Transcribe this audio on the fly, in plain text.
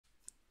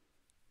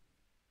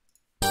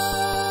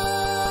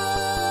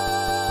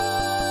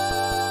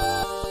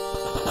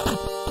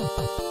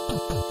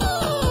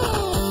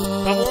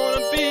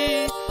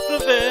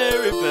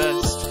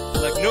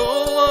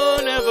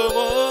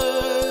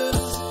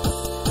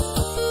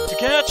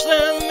catch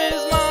them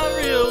is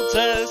my real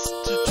test,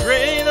 to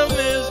train them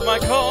is my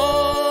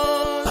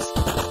cause.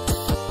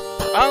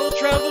 I'll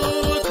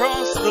travel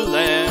across the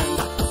land,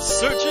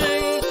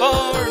 searching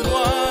far and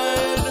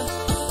wide.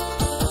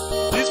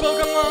 These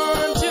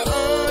Pokémon to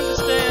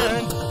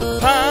understand the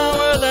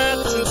power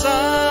that's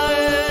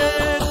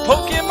inside.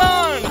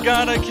 Pokémon,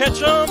 gotta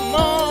catch 'em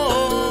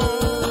all.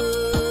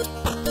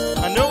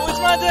 I know it's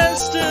my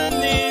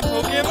destiny,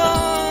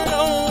 Pokémon.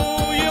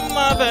 Oh, you're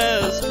my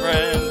best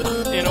friend.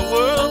 In a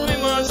world we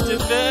must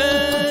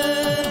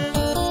defend.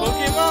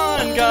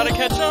 Pokémon, gotta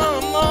catch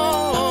 'em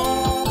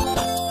all.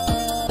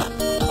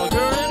 Our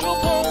courage will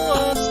pull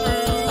us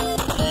through.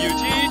 You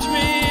teach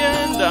me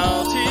and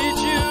I'll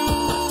teach you.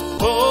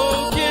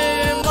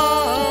 Pokémon,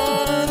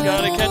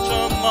 gotta catch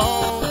 'em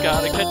all.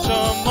 Gotta catch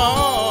 'em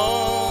all.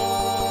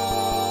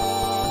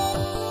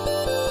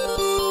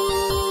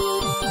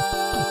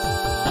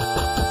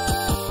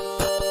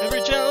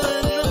 Every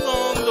challenge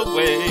along the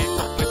way,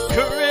 with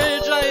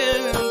courage I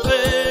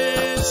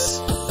face.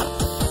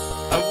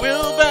 I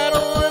will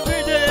battle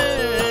every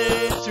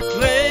day to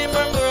claim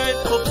my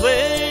rightful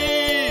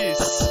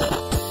place.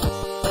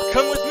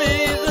 Come with me,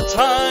 the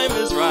time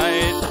is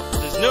right.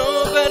 There's no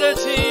better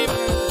team.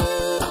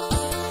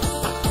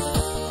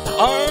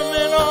 Arm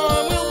in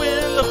arm we'll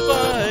win the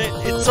fight.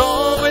 It's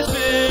always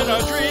been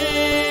our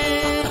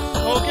dream.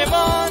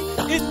 Pokemon,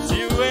 it's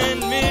you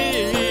and me.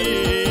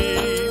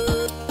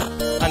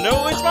 I know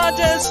it's my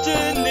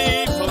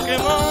destiny,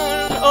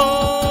 Pokemon.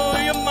 Oh,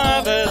 you're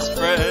my best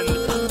friend.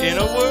 In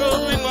a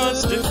world we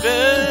must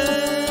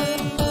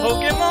defend.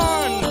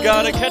 Pokemon,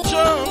 gotta catch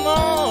 'em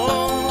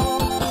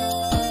all.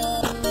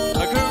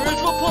 Our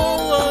courage will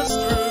pull us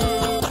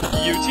through.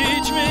 You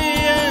teach me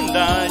and I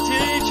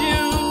teach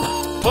you.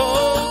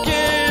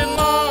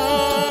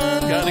 Pokemon,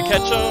 gotta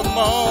catch 'em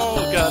all.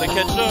 Gotta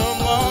catch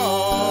 'em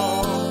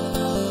all.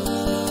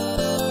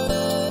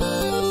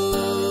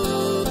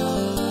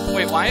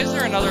 Wait, why is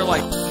there another,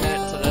 like,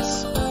 minute to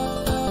this?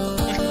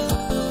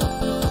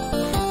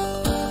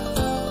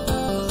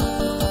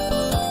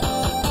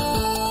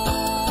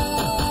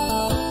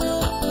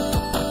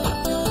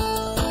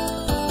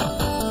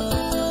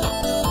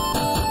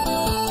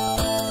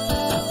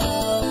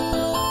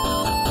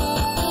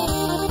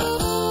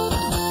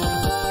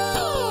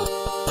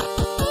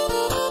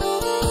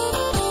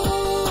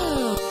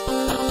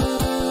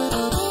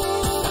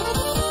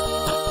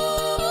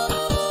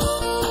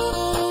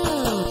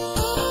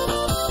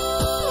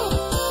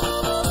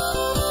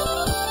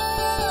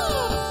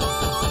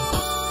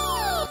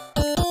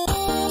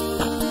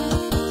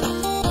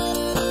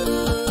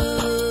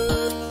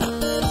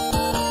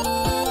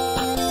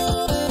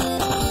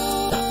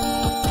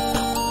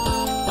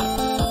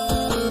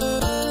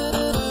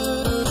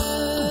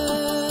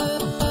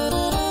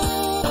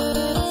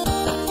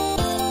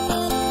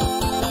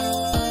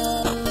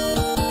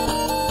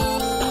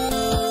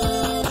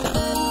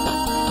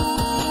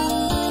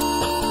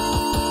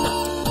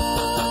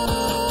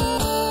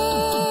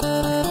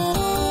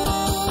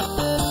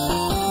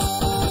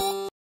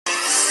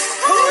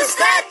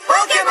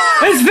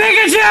 It's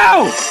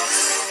Pikachu!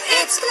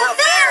 It's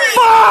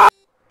Clefairy!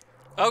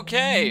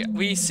 Okay,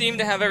 we seem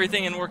to have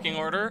everything in working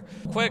order.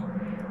 Quick,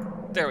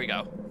 there we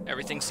go.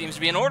 Everything seems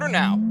to be in order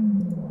now.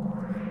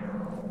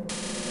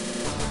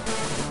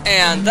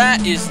 And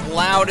that is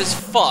loud as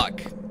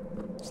fuck.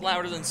 It's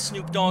louder than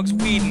Snoop Dogg's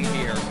weed in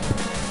here.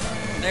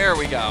 There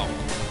we go.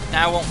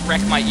 Now I won't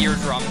wreck my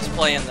eardrums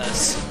playing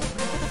this.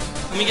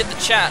 Let me get the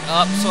chat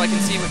up so I can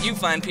see what you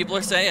fine people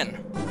are saying.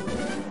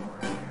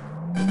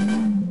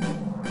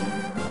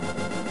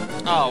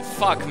 Oh,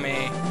 fuck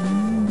me.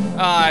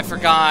 I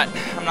forgot.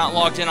 I'm not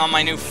logged in on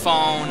my new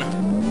phone.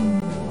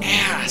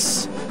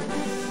 Ass.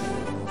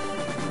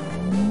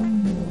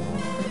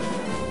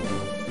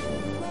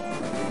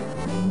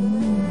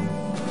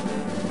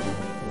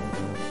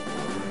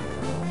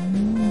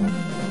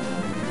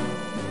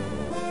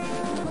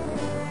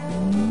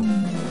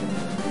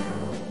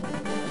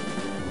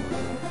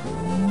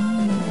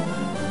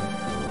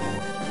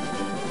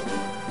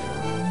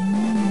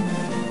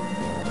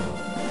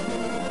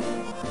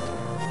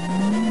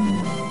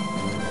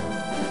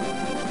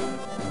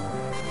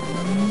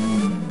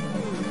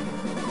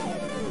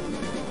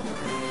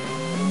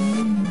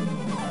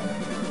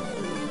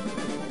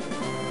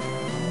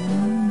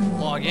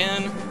 Log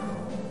in.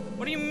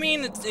 What do you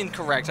mean it's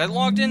incorrect? I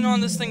logged in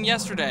on this thing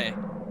yesterday.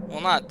 Well,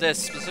 not this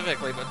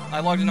specifically, but I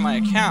logged into my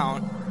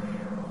account.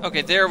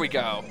 Okay, there we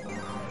go.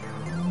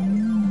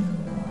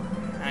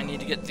 I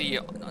need to get the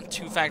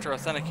two-factor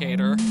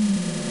authenticator.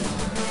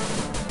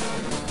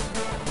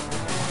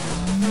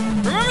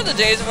 Remember the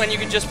days when you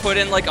could just put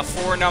in like a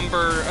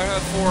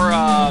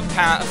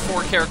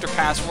four-character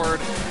password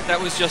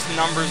that was just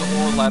numbers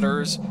or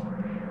letters?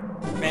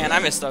 Man, I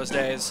miss those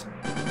days.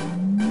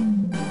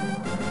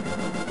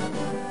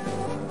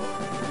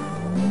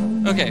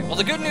 Okay, well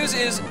the good news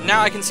is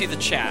now I can see the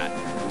chat.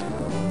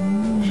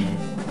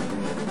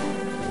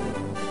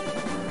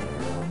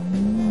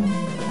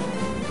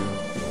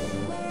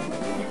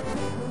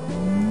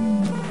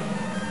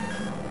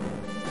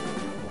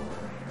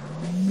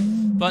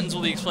 Buttons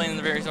will be explained in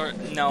the various order.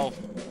 No.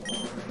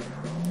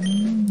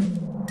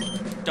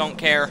 Don't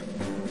care.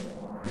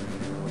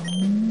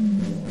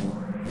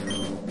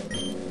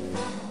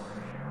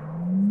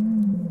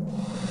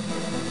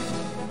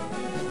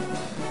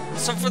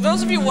 So for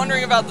those of you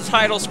wondering about the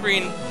title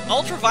screen,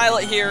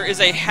 Ultraviolet here is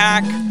a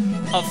hack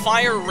of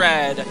Fire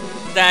Red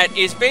that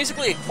is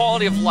basically a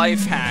quality of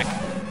life hack.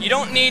 You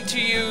don't need to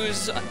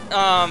use, you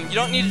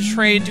don't need to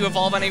trade to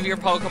evolve any of your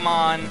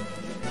Pokemon.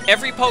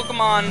 Every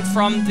Pokemon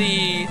from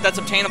that's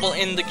obtainable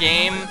in the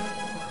game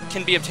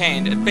can be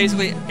obtained.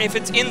 Basically, if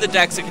it's in the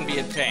dex, it can be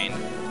obtained.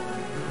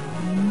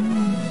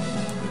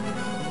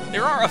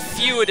 There are a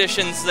few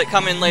additions that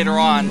come in later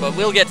on, but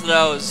we'll get to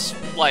those,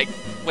 like,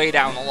 way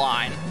down the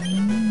line.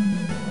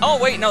 Oh,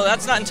 wait, no,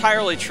 that's not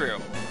entirely true.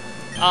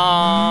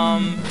 Yeah,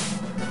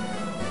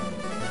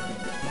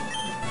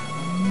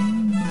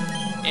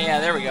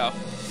 there we go.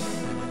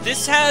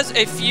 This has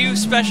a few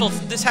special...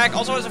 This hack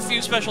also has a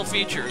few special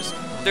features.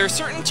 There are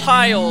certain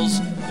tiles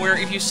where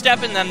if you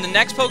step in them, the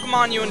next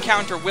Pokemon you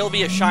encounter will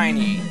be a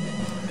shiny.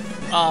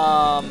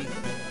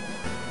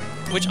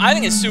 Which I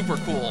think is super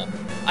cool.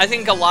 I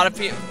think a lot of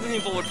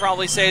people would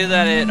probably say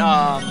that it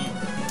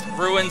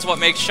ruins what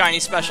makes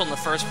shiny special in the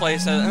first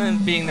place,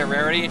 being their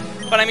rarity.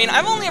 But I mean,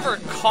 I've only ever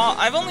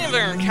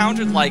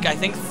encountered, like, I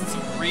think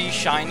 3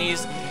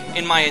 shinies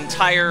in my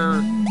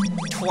entire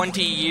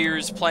 20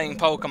 years playing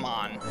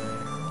Pokemon.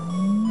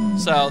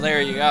 So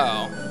there you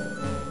go.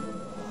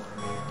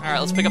 Alright,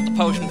 let's pick up the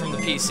potion from the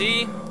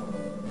PC.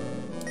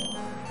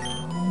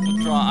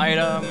 Withdraw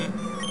item.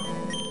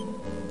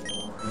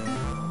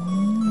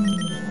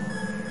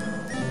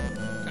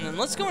 And then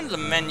let's go into the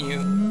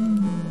menu.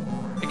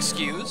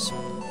 Excuse.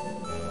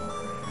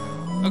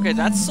 Okay,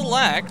 that's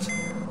select.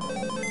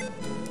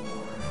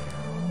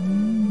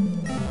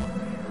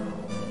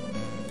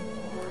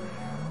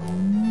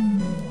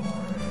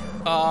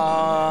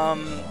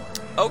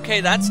 Okay,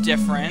 that's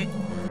different.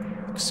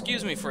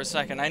 Excuse me for a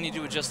second, I need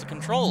to adjust the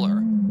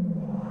controller.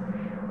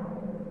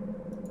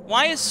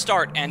 Why is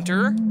start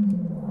enter?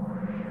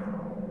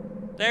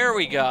 There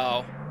we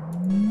go.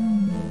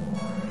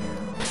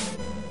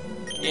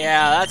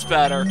 Yeah, that's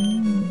better.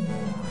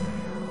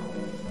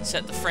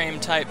 Set the frame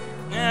type.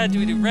 Yeah, do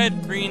we do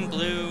red, green,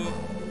 blue,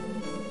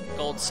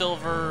 gold,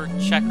 silver,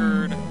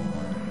 checkered?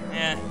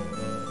 Yeah.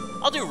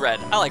 I'll do red.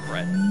 I like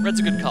red. Red's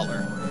a good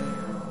color.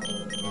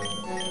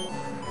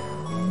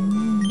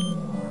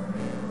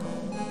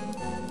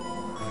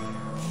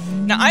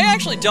 Now, I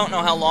actually don't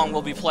know how long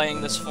we'll be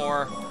playing this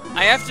for.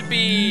 I have to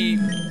be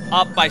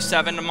up by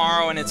 7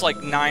 tomorrow, and it's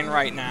like 9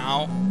 right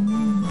now.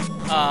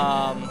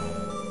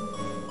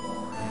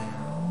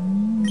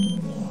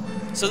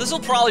 So this will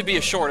probably be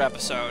a short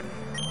episode.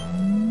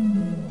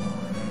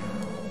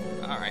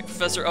 Alright,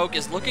 Professor Oak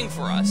is looking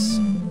for us.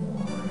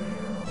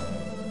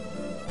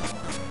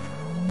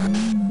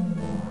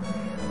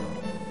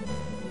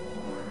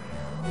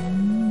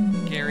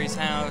 Gary's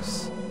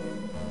house.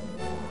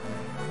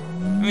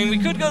 I mean, we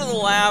could go to the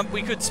lab,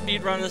 we could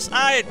speedrun this.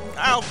 I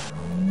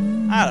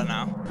don't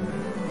know.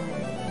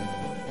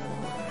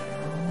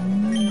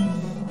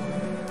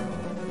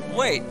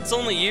 Wait, it's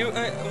only you?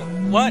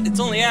 What? It's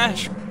only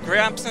Ash.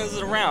 Gramps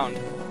isn't around.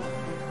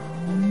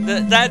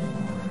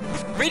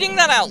 Reading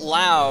that out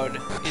loud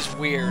is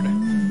weird.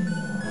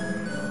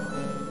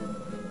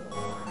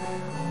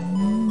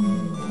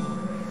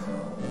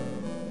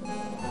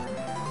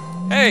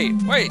 Hey,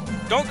 wait,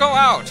 don't go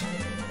out.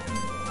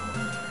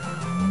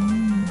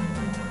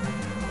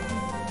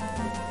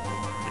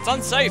 It's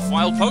unsafe.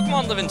 Wild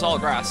Pokemon live in tall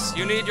grass.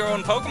 You need your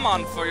own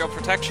Pokemon for your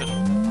protection.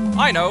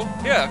 I know.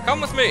 Here, come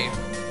with me.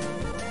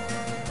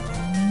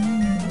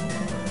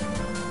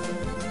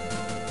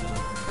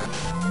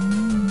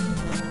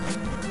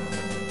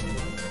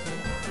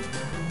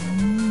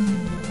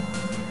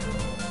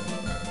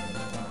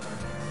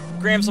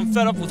 Gramps, I'm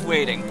fed up with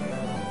waiting.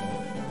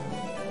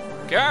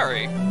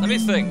 Gary, let me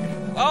think.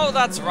 Oh,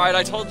 that's right.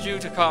 I told you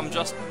to come.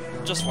 Just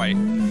wait.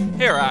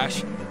 Here,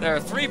 Ash. There are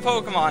 3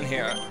 Pokemon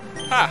here.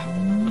 Ha!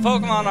 The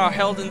Pokemon are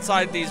held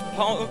inside these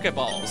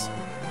Pokeballs.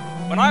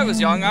 When I was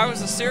young, I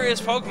was a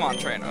serious Pokemon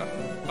trainer.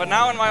 But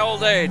now in my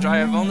old age, I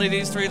have only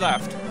these 3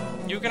 left.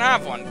 You can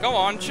have one. Go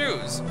on,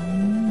 choose.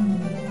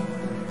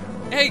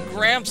 Hey,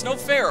 Gramps, no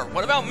fair.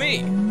 What about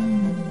me?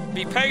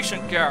 Be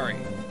patient, Gary.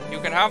 You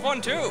can have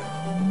one too.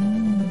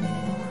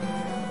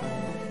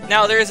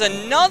 Now, there's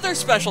another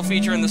special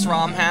feature in this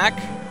ROM hack.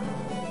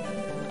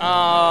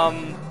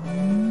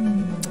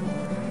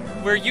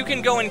 Where you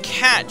can go and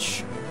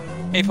catch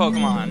a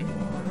Pokemon.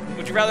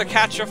 Would you rather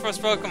catch your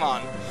first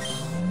Pokemon?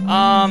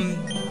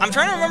 I'm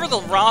trying to remember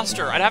the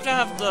roster. I'd have to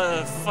have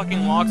the fucking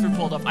walkthrough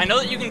pulled up. I know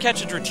that you can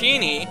catch a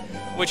Dratini,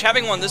 which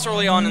having one this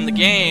early on in the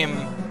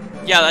game,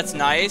 yeah, that's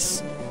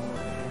nice.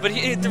 But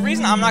the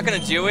reason I'm not going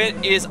to do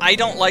it is I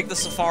don't like the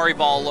Safari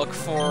Ball look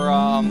for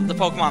the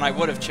Pokemon I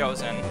would have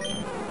chosen.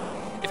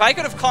 If I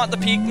could have caught the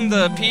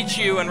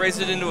Pichu and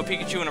raised it into a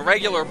Pikachu in a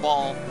regular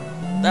ball,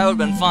 that would have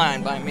been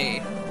fine by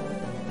me.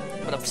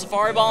 But a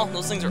Safari Ball,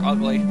 those things are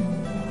ugly.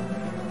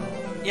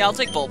 Yeah, I'll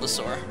take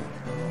Bulbasaur.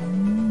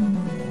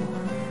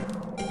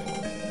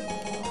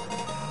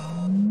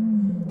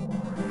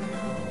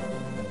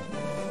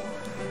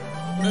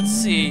 Let's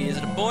see, is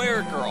it a boy or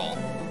a girl?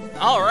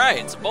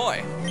 Alright, it's a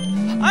boy.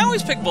 I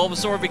always pick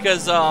Bulbasaur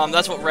because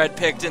that's what Red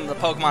picked in the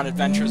Pokemon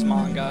Adventures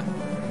manga.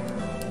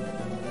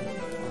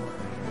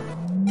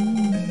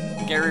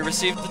 Gary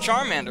received the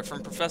Charmander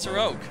from Professor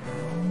Oak.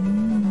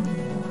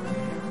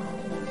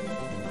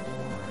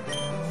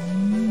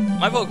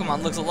 My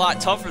Pokemon looks a lot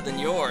tougher than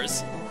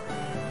yours.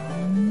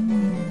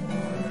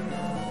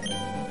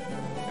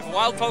 If a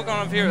wild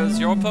Pokemon appears,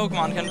 your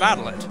Pokemon can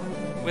battle it.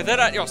 With it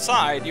at your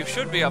side, you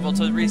should be able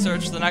to reach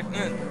the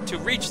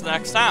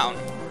next town.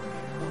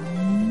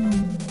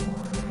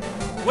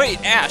 Wait,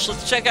 Ash,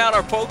 let's check out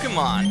our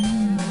Pokemon.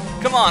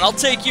 Come on, I'll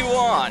take you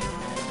on.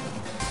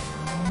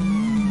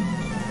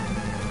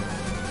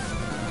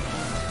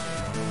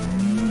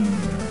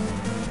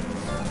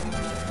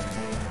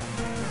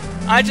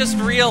 I just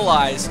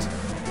realized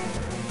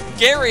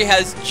Gary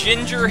has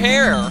ginger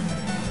hair.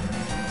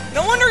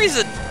 No wonder he's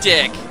a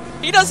dick.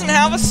 He doesn't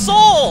have a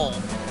soul.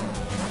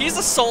 He's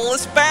a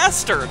soulless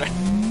bastard.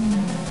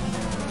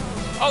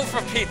 Oh,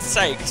 for Pete's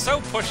sake.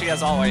 So pushy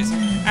as always.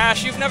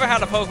 Ash, you've never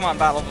had a Pokemon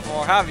battle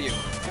before, have you?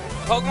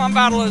 A Pokemon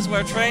battle is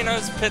where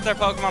trainers pit their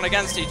Pokemon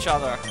against each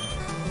other.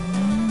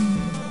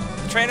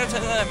 The trainer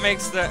that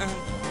makes the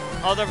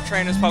other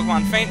trainer's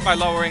Pokemon faint by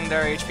lowering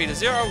their HP to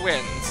 0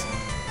 wins.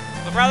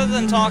 But rather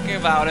than talking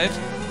about it,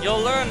 you'll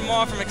learn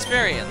more from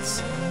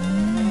experience.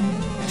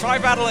 Try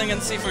battling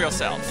and see for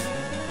yourself.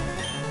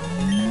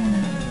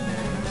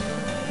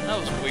 That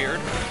was weird.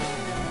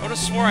 I would have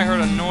swore I heard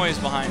a noise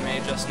behind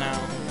me just now.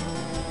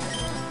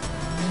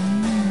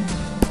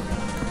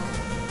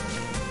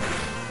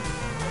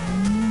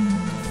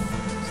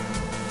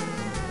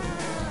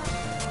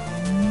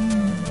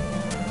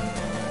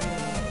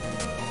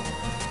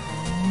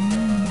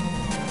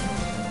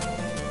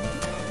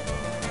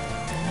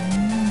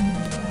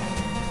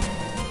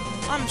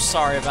 I'm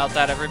sorry about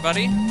that,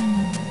 everybody.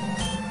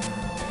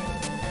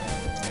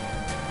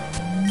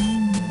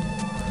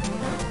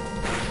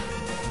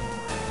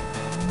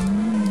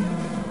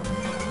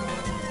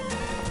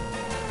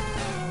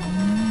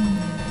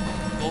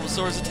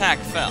 Bulbasaur's attack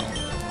fell.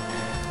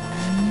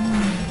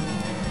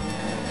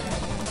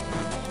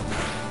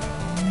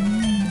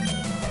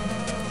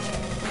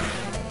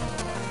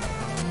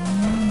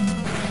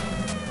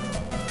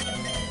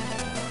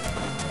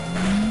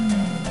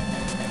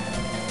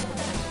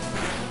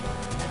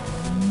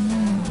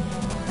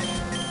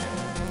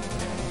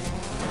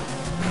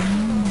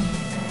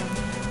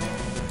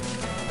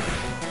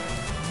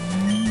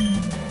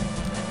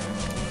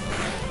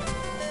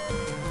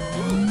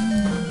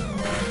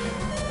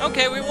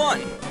 Okay, we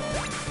won.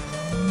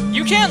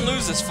 You can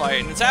lose this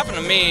fight, and it's happened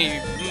to me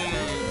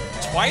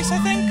twice, I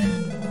think?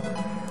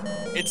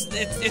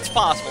 It's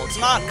possible. It's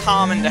not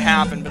common to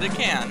happen, but it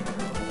can.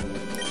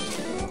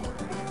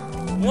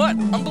 What?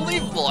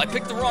 Unbelievable, I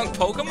picked the wrong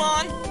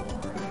Pokemon?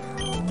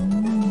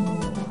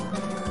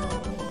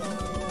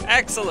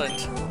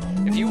 Excellent.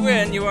 If you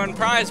win, you earn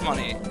prize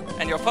money,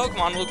 and your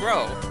Pokemon will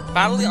grow.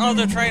 Battle the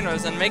other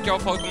trainers and make your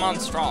Pokemon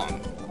strong.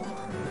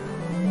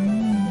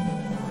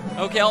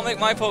 Okay, I'll make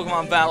my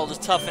Pokemon battle to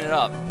toughen it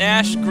up.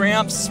 Ash,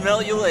 Gramps,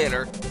 smell you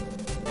later.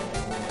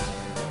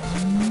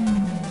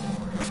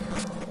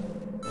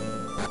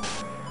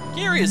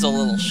 Gary's a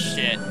little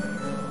shit.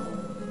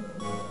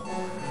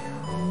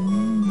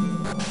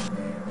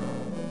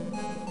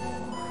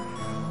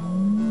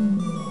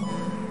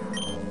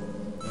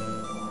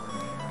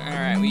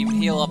 Alright, we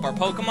heal up our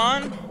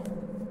Pokemon.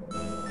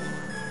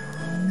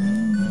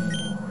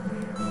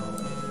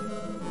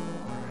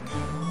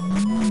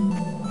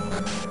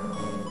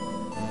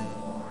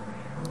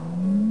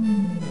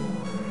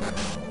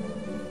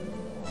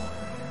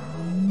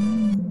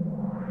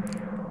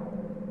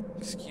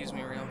 Excuse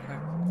me real quick.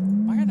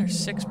 Why are there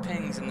 6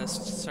 pings in this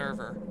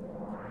server?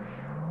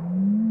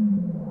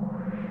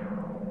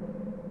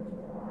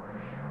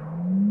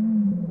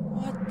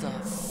 What the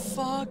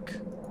fuck?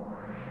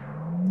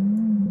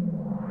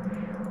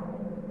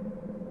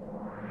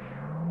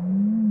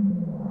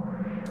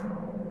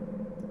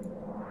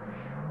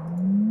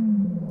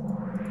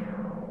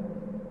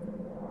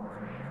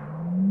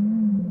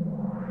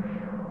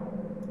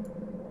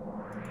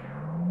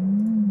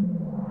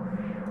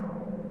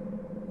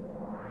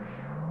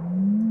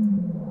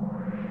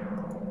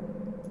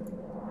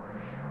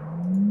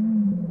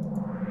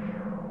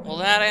 Well,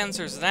 that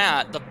answers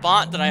that. The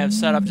bot that I have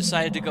set up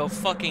decided to go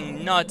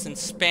fucking nuts and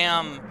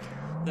spam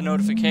the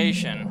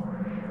notification.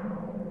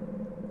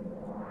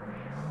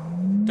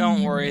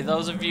 Don't worry,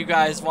 those of you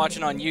guys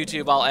watching on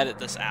YouTube, I'll edit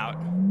this out.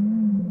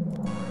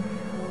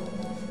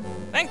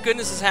 Thank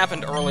goodness this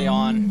happened early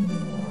on.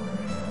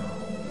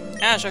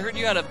 Ash, I heard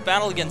you had a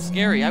battle against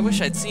Gary. I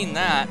wish I'd seen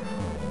that.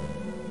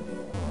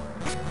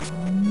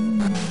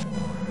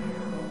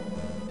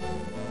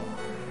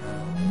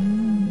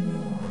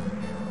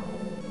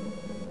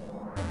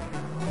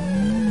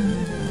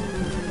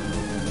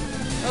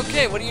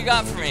 Okay, what do you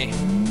got for me?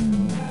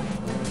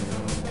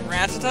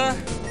 Rattata?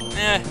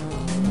 Eh.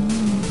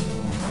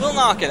 We'll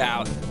knock it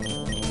out.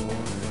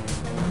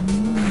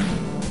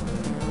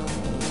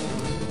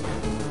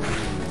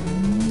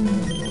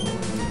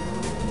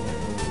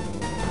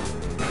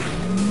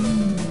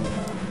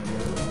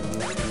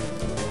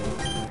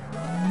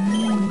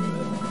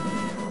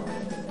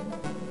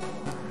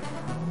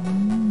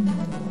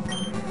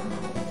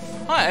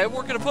 Hi, I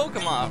work at a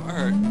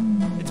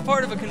Pokémon. It's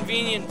part of a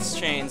convenience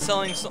chain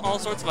selling all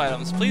sorts of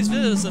items. Please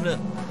visit it.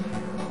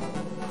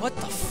 What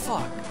the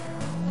fuck?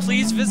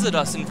 Please visit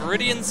us in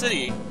Viridian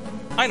City.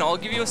 I know, I'll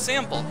give you a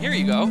sample. Here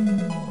you go.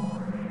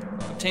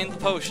 Obtain the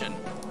potion.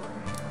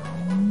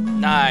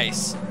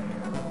 Nice.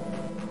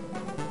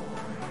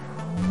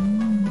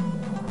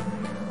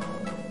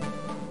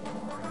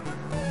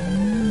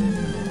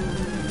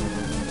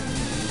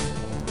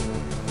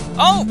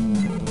 Oh!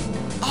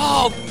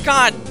 Oh,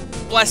 God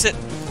bless it.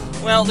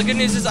 Well, the good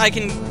news is I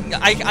can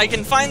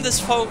find this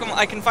Pokemon,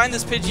 I can find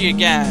this Pidgey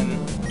again.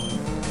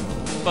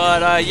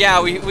 But, yeah,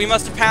 we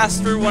must have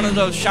passed through one of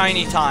those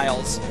shiny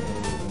tiles.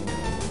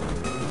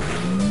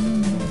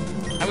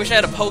 I wish I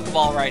had a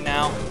Pokeball right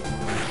now.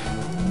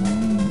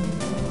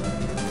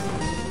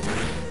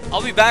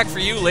 I'll be back for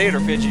you later,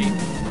 Pidgey.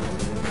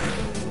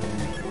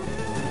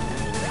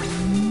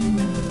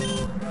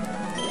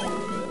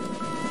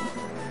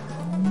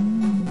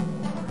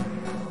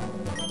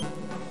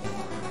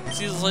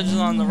 See those ledges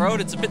on the road?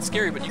 It's a bit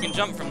scary, but you can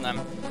jump from them.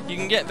 You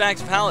can get back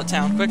to Pallet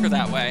Town quicker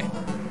that way.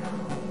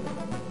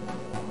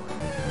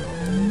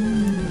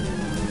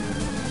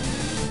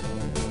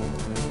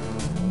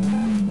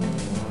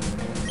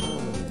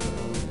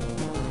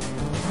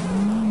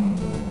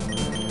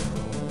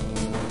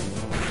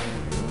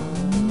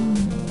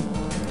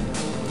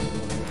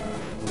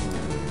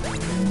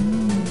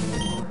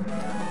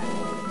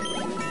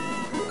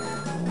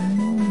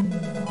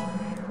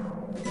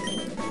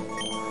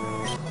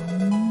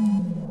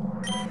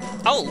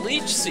 Oh,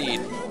 Leech Seed.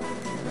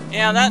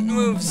 Yeah, that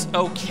move's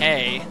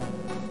okay.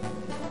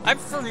 I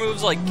prefer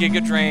moves like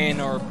Giga Drain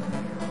or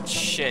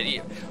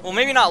shit. Well,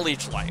 maybe not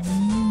Leech Life.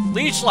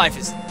 Leech Life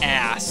is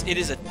ass. It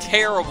is a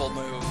terrible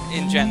move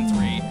in Gen 3.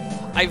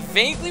 I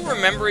vaguely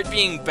remember it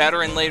being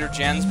better in later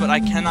gens, but I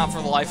cannot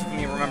for the life of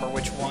me remember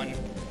which one.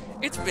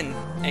 It's been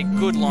a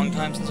good long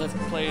time since I've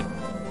played.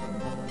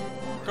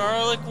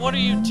 Garlic, what are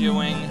you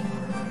doing?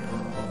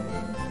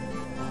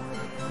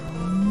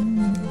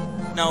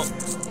 No.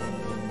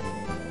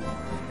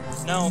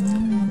 No.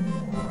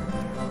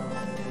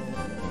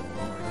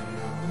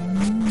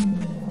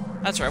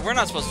 That's right, we're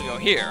not supposed to go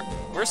here.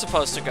 We're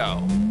supposed to go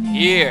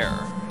here.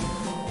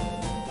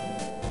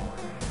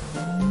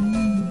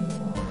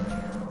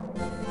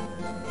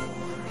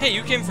 Hey,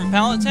 you came from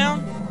Pallet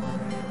Town?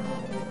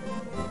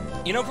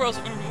 You know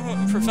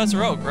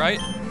Professor Oak,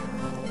 right?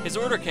 His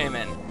order came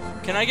in.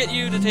 Can I get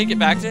you to take it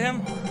back to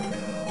him?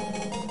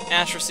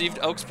 Ash received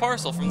Oak's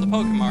parcel from the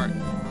Pokemart.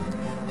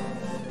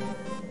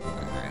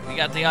 Alright, we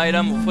got the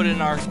item, we'll put it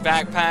in our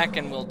backpack,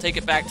 and we'll take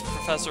it back to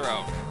Professor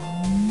Oak.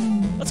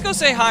 Let's go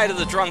say hi to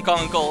the drunk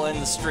uncle in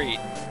the street.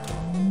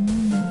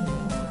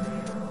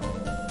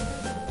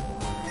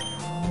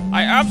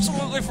 I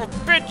absolutely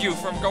forbid you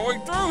from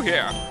going through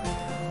here!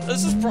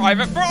 This is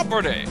private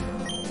property!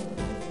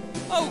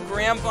 Oh,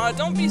 Grandpa,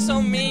 don't be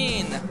so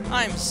mean!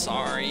 I'm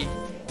sorry.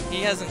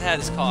 He hasn't had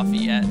his coffee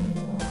yet.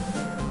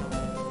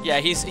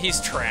 Yeah, he's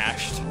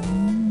trashed.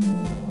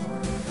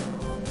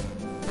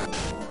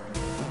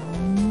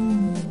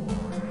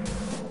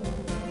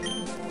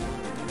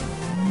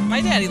 My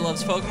daddy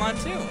loves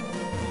Pokemon too.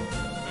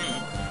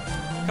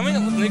 Coming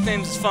up with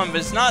nicknames is fun, but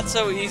it's not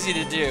so easy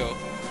to do.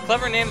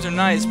 Clever names are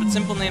nice, but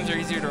simple names are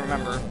easier to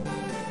remember.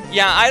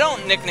 Yeah, I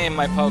don't nickname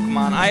my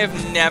Pokemon. I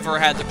have never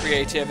had the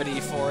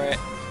creativity for it.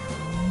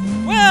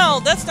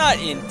 Well, that's not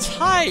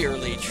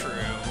entirely true.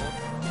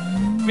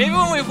 Maybe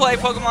when we play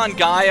Pokemon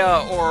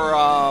Gaia or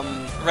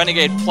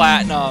Renegade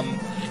Platinum,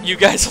 you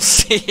guys will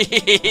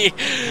see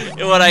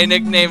what I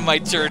nicknamed my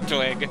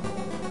Turtwig.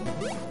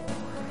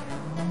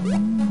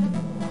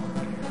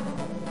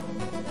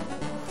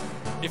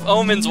 If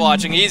Omen's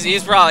watching,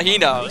 he's probably, he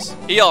knows.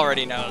 He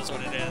already knows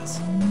what it is.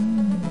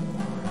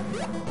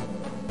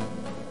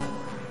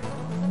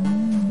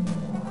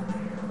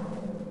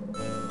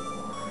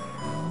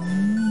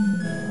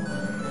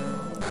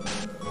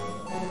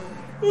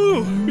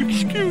 Ooh,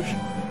 excuse.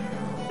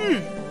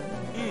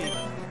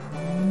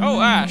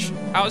 Oh, Ash,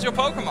 how's your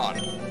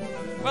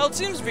Pokemon? Well, it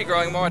seems to be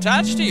growing more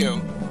attached to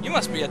you. You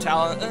must be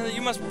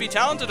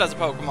talented as a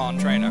Pokemon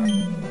trainer.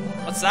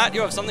 What's that?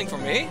 You have something for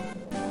me?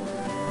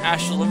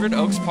 Ash delivered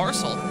Oak's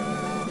parcel.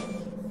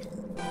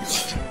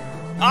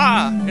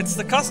 Ah, it's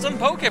the custom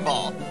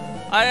Pokeball.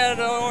 I had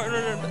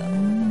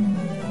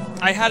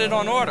it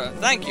on order.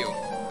 Thank you.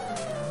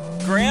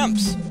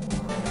 Gramps.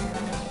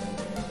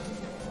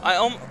 I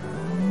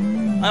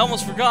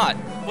almost forgot.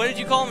 What did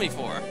you call me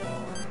for?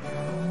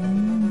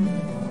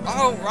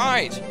 Oh,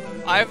 right.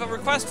 I have a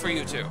request for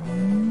you two.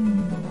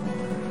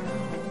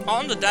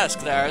 On the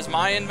desk there is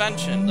my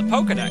invention, the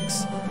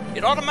Pokédex.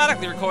 It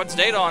automatically records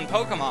data on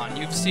Pokemon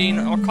you've seen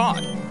or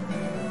caught.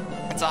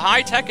 It's a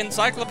high-tech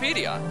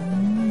encyclopedia.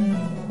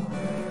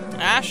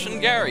 Ash and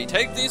Gary,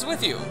 take these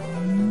with you.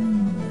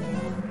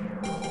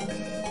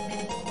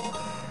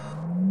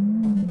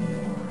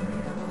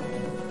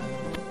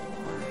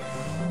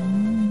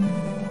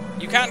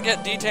 You can't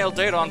get detailed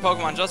data on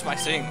Pokemon just by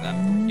seeing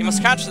them. You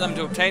must catch them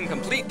to obtain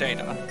complete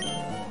data.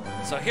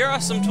 So here are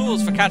some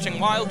tools for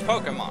catching wild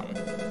Pokemon.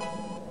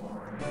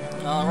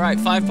 Alright,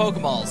 5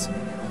 Pokeballs.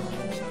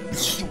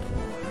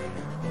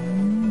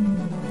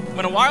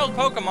 When a wild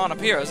Pokemon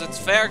appears, it's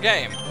fair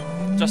game.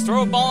 Just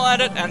throw a ball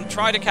at it and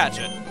try to catch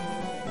it.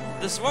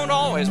 This won't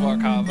always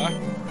work, however.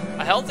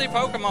 A healthy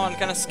Pokemon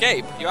can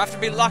escape. You have to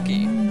be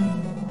lucky.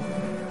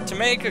 To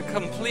make a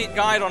complete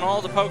guide on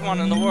all the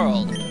Pokemon in the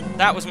world,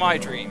 that was my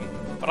dream.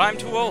 But I'm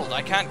too old,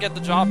 I can't get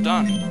the job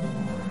done.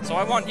 So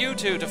I want you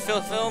two to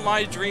fulfill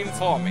my dream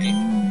for me.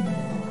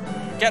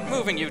 Get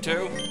moving, you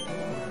two.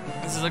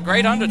 This is a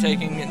great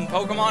undertaking in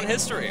Pokemon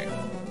history.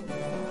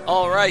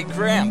 Alright,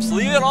 Gramps,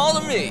 leave it all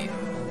to me.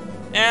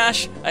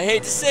 Ash, I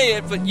hate to say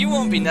it, but you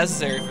won't be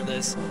necessary for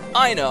this.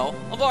 I know.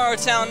 I'll borrow a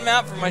town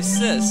map from my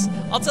sis.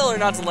 I'll tell her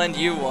not to lend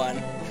you one.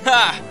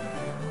 Ha!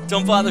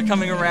 Don't bother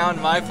coming around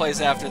to my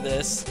place after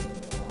this.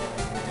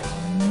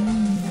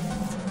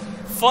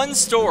 Fun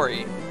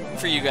story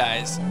for you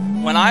guys.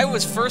 When I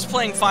was first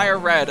playing Fire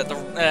Red at the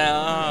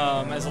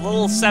as a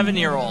little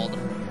 7-year-old,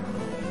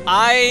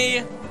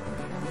 I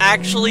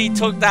actually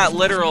took that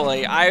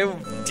literally. I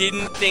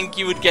didn't think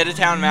you would get a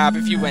town map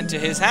if you went to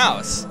his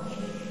house.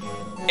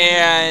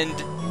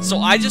 And so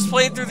I just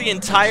played through the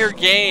entire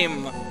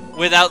game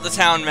without the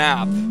town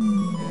map.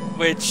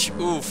 Which,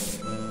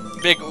 oof.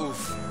 Big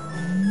oof.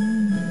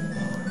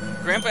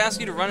 Grandpa asked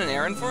you to run an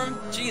errand for him?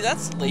 Gee,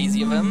 that's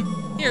lazy of him.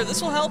 Here,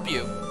 this will help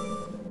you.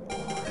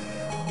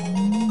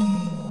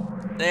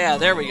 Yeah,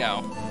 there we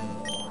go.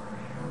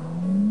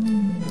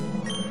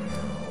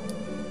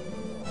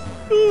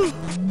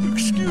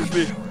 Excuse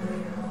me.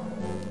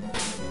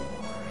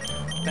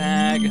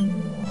 Bag.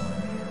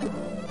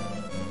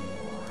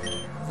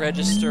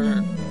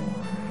 Register.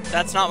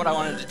 That's not what I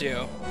wanted to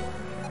do.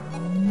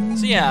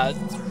 So yeah,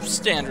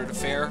 standard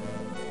affair.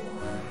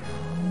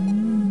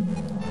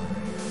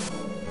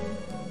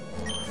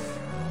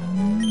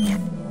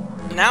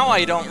 Now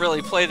I don't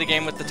really play the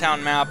game with the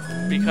town map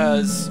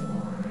because,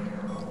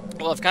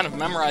 well, I've kind of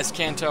memorized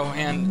Kanto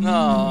and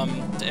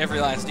to every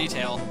last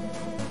detail.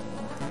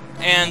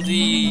 And the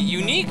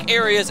unique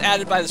areas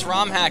added by this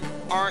ROM hack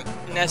aren't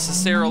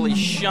necessarily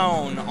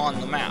shown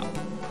on the map.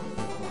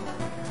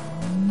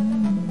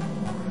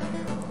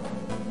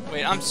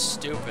 Wait, I'm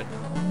stupid.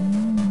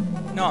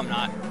 No, I'm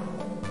not.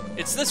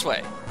 It's this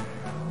way.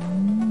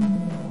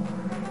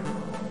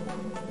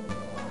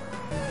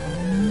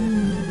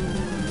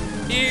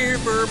 Here,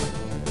 burp.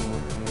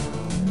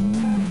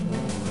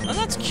 Oh,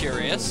 that's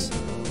curious.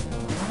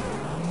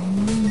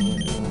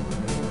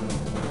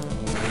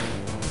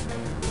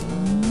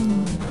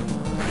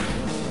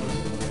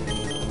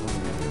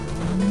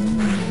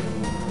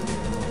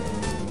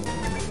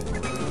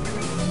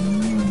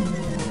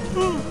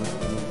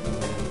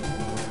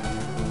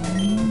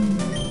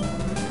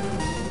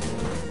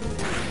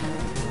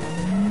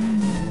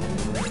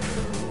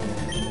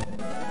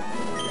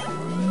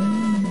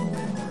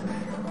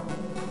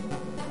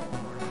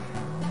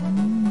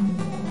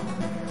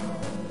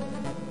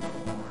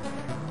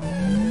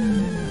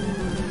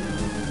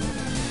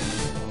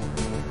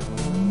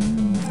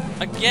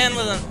 Again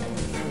with a...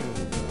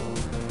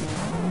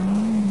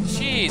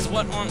 Jeez,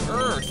 what on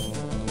earth?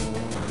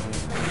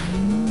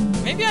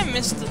 Maybe I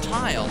missed the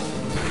tile.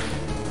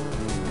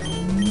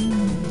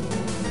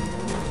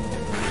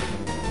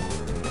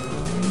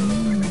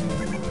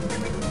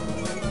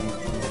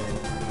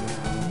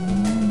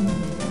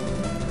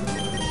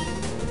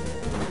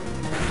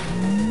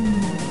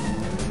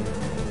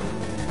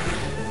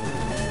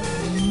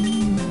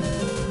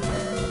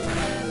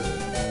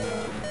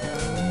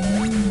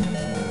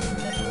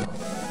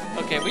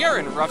 Okay, we are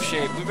in rough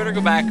shape. We better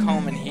go back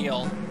home and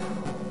heal.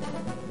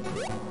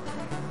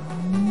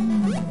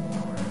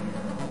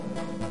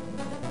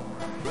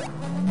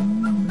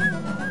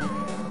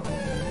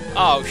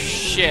 Oh,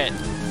 shit.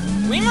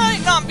 We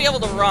might not be able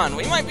to run.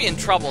 We might be in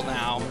trouble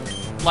now.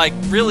 Like,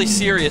 really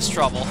serious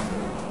trouble.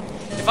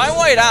 If I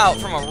white out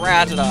from a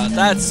Rattata,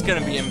 that's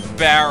gonna be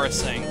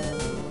embarrassing.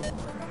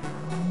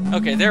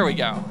 Okay, there we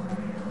go.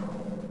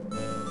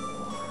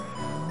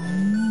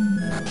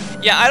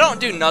 Yeah, I don't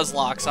do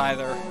Nuzlocke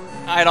either.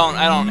 I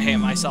don't hate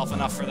myself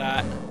enough for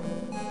that.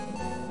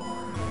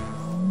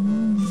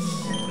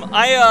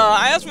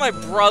 I asked my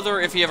brother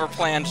if he ever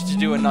planned to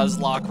do a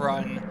Nuzlocke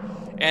run,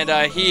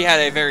 and he had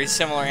a very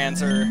similar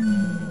answer.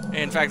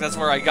 In fact, that's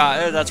where I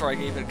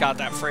even got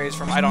that phrase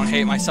from. I don't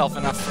hate myself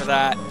enough for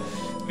that,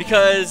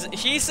 because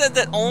he said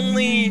that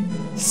only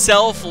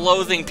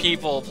self-loathing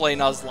people play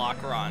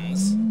Nuzlocke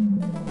runs,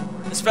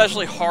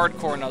 especially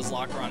hardcore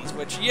Nuzlocke runs.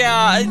 Which,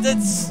 yeah,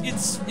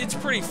 it's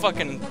pretty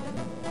fucking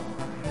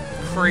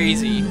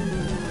crazy.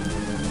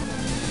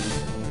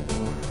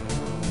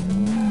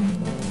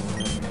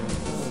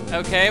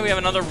 Okay, we have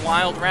another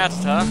wild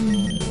Rattata.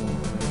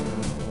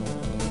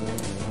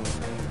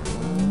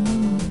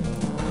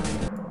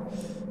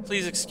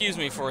 Please excuse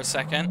me for a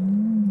second.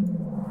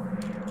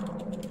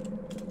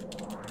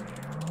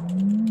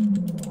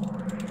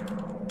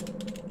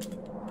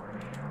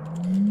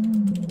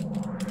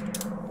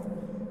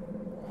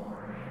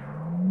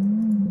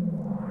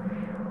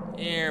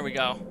 Here we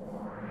go.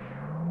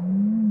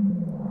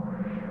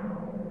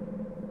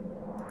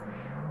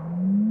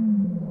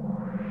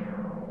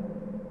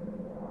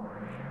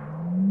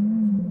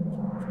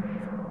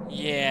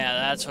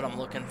 that's what I'm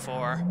looking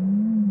for.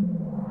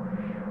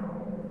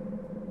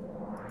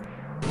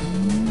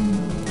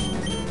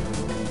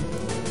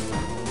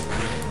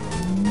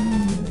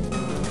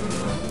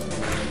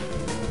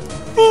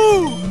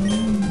 Woo!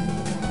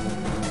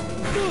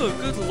 Oh,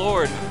 good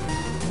lord.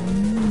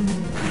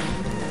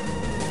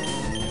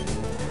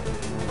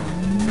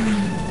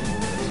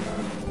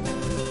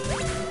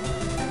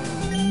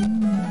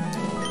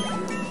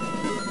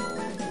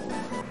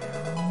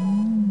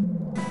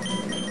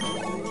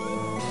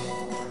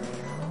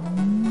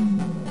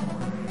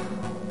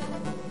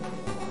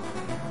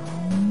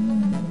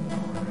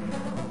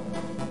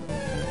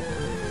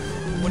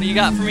 What do you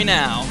got for me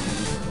now?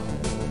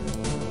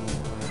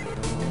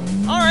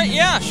 Alright,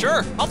 yeah,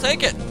 sure. I'll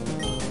take it.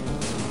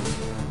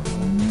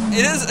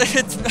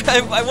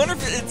 I wonder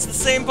if it's the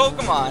same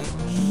Pokemon.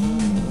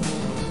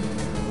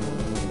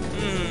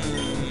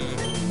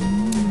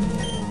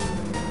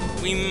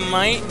 We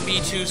might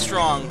be too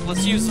strong.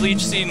 Let's use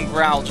Leech Seed and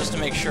Growl just to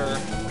make sure.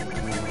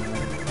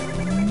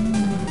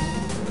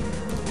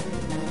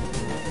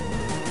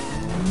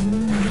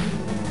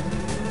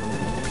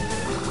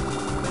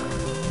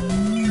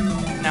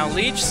 Now,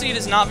 Leech Seed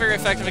is not very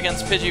effective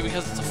against Pidgey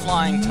because it's a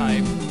flying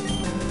type.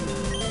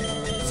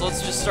 So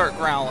let's just start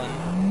growling.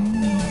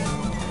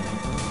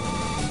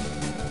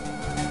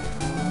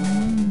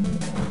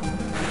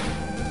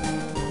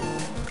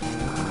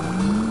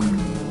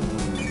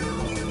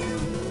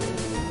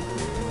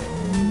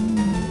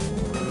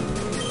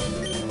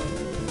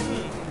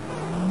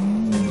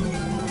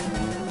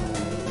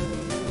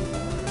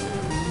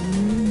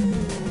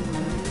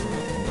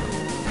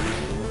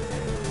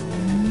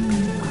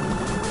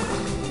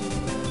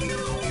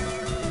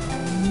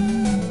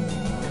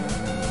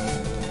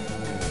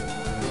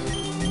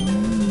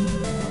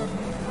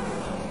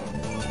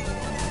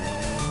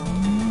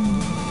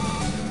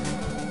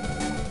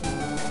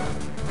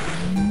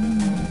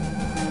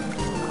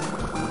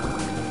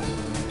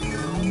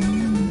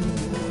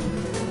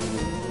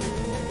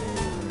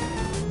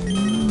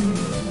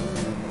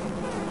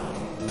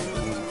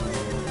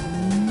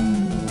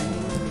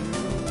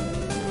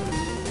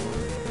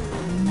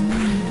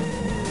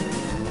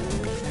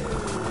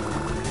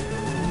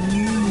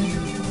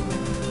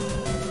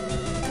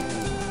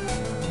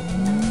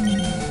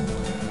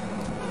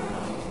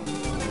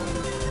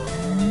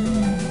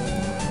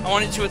 I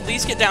want it to at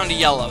least get down to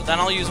yellow, then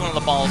I'll use one of the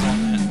balls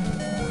on it.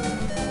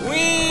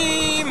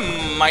 We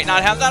might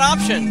not have that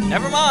option.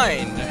 Never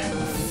mind.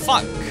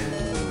 Fuck.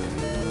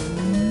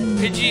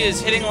 Pidgey is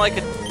hitting like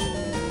a...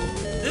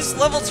 This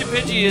level 2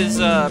 Pidgey is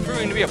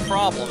proving to be a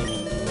problem.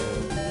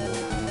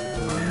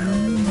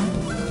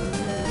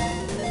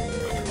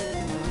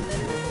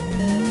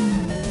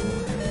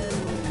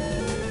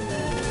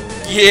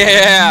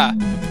 Yeah!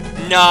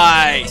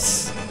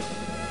 Nice!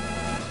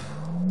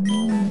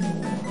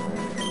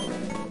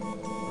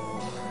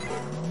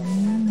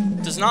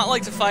 Does not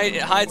like to fight,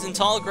 it hides in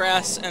tall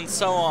grass and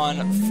so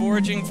on,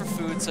 foraging for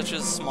food such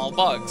as small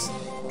bugs. Do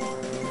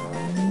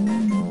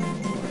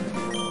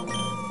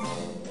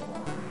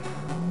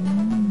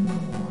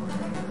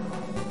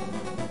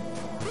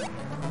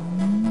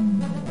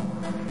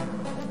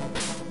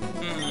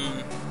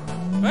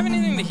I have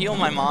anything to heal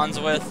my Mons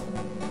with?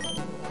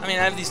 I mean,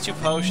 I have these 2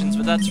 potions,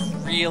 but that's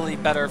really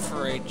better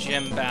for a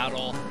gym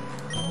battle,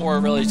 or a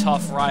really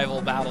tough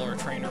rival battle or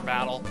trainer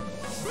battle.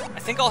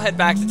 I think I'll head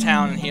back to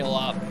town and heal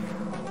up.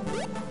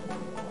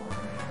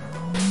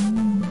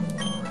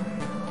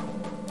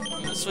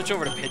 I'm gonna switch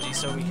over to Pidgey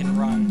so we can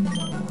run.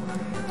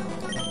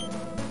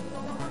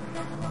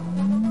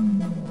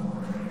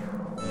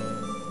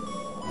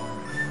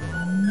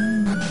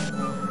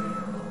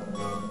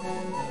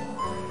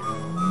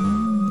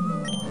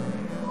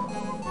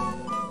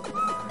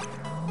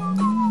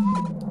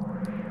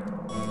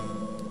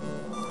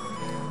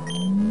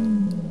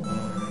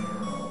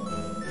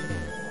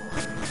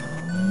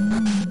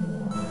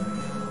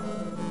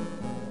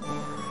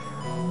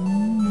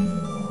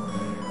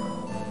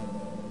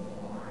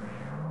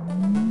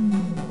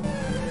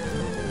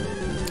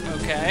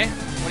 Okay,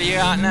 what do you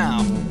got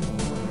now?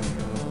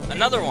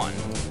 Another one.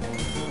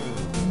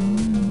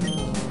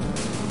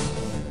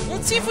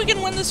 Let's see if we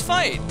can win this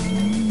fight.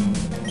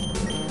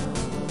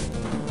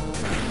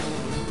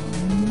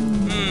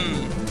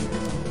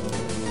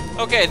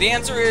 Okay, the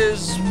answer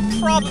is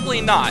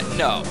probably not,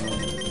 no.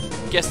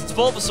 Guess it's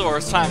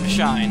Bulbasaur's time to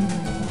shine.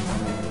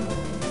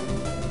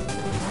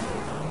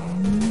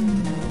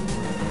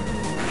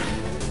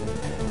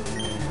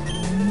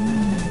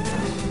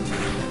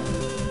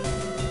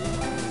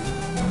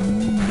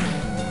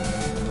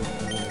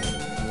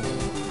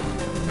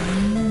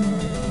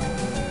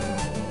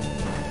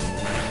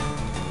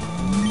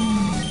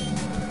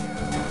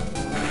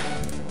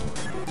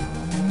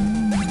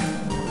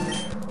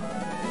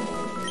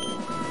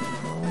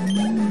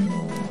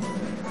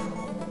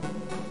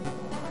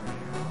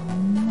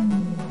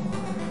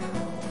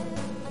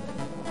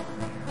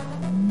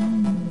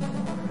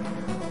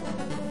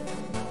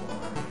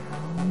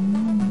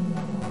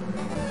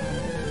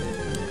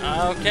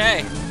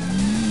 Okay.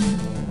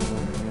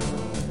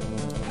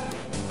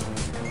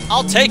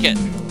 I'll take it.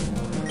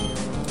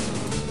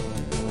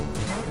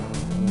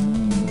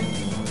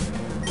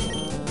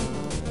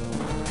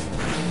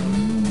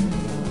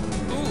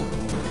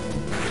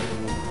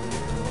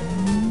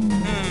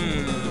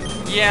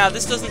 Yeah,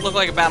 this doesn't look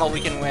like a battle we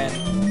can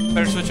win.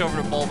 Better switch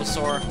over to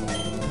Bulbasaur.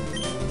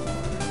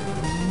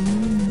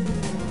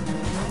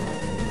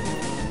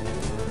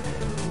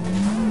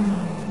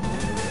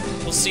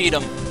 We'll seed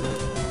him.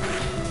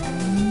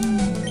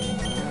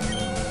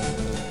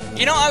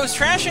 You know, I was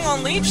trashing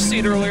on Leech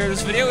Seed earlier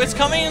this video. It's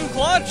coming in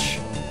clutch.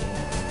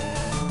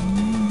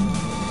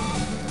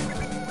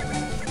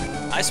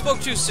 I spoke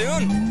too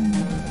soon.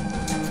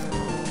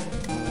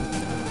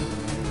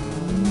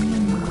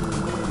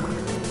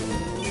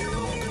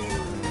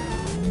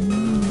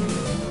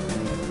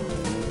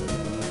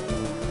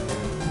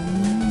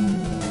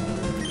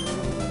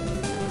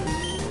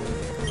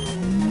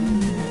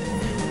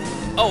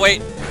 Oh,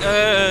 wait.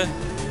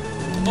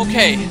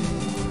 Okay.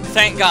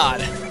 Thank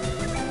God.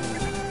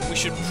 We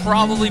should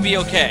probably be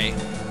okay.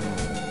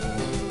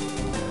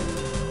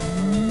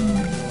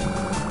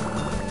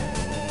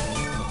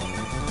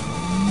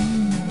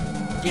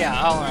 Yeah,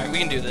 alright, we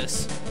can do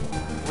this.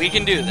 We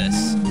can do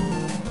this.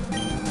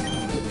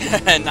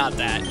 Not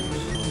that.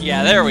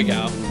 Yeah, there we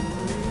go.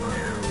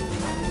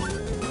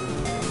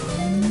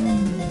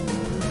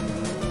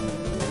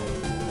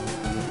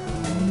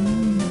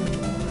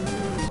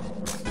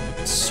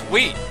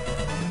 Sweet.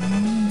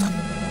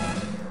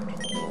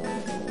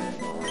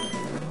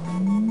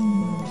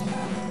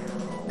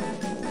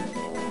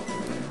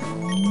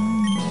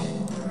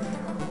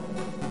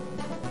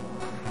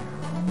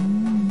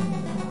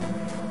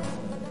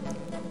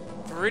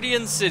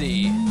 Viridian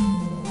City.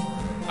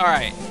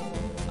 Alright.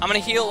 I'm gonna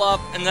heal up,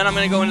 and then I'm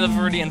gonna go into the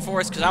Viridian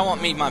Forest, because I want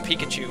to meet my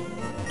Pikachu.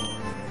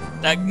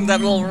 That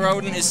little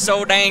rodent is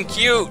so dang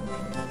cute!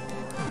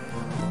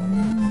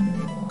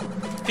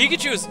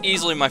 Pikachu is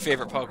easily my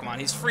favorite Pokemon.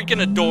 He's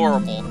freaking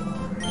adorable.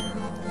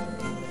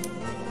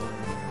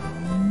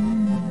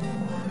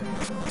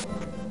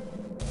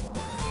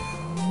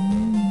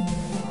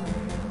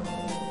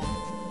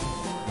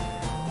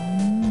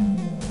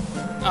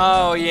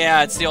 Oh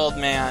yeah, it's the old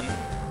man.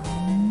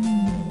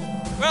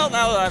 Well,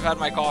 now that I've had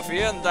my coffee,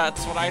 and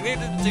that's what I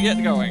needed to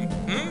get going.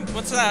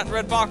 What's that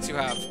red box you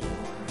have?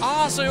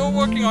 Ah, so you're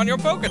working on your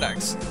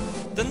Pokédex.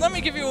 Then let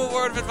me give you a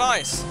word of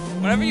advice.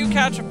 Whenever you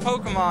catch a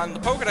Pokemon, the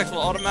Pokédex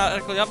will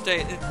automatically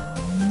update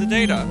the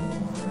data.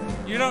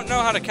 You don't know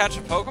how to catch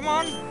a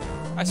Pokemon?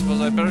 I suppose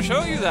I'd better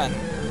show you then.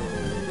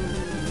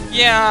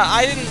 Yeah,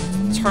 I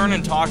didn't turn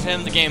and talk to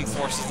him. The game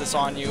forces this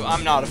on you.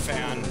 I'm not a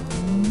fan.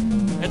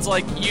 It's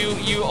like,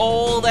 you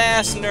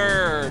old-ass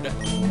nerd.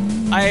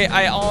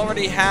 I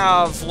already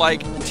have,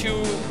 like, 2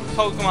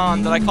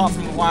 Pokemon that I caught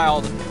from the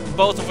wild,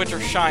 both of which are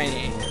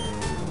shiny.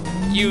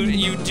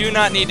 You do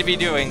not need to be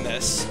doing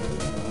this.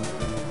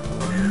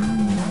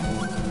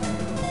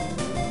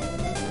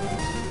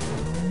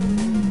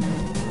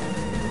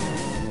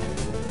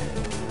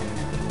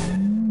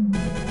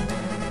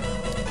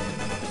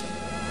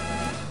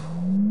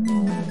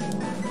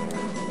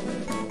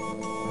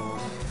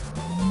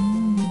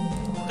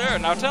 There,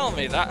 now tell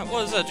me, that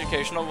was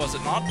educational, was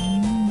it not?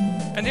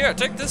 And here,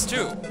 take this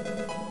too.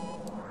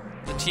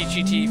 The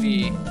Teachy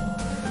TV.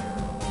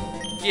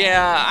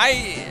 Yeah,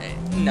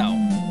 no.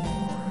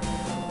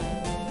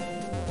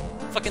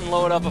 Fucking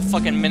load up a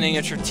fucking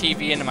miniature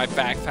TV into my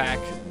backpack.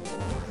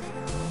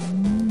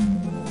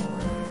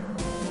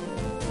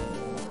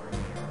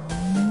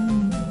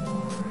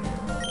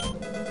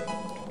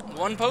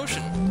 One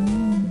potion.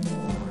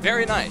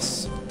 Very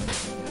nice.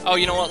 Oh,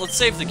 you know what? Let's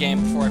save the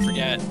game before I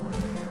forget.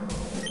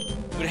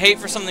 Would hate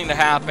for something to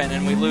happen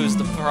and we lose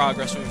the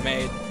progress we've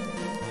made.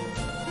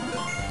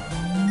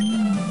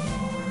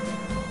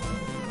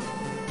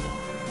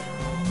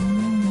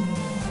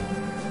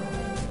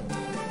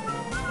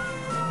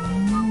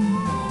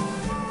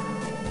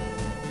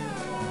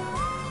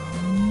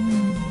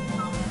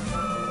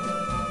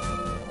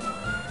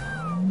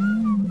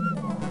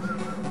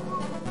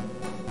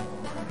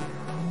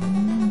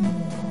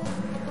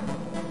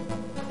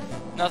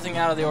 Nothing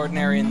out of the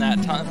ordinary in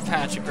that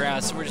patch of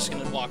grass, so we're just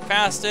gonna walk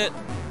past it.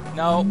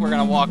 No, we're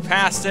gonna walk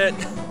past it.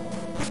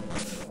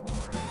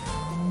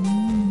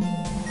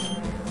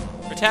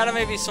 Rattata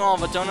may be small,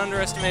 but don't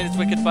underestimate its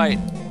wicked bite.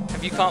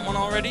 Have you caught one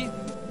already?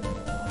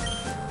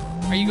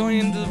 Are you going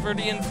into the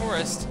Viridian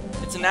Forest?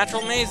 It's a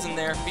natural maze in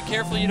there. Be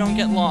careful you don't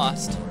get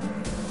lost.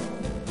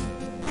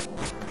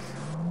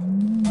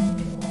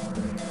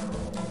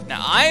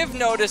 Now, I've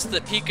noticed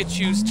that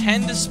Pikachus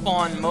tend to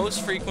spawn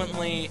most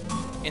frequently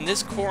in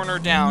this corner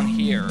down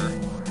here.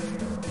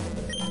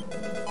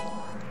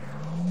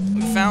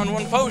 We found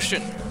one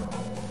potion.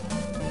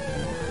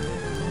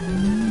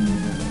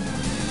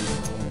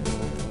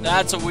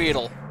 That's a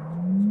Weedle.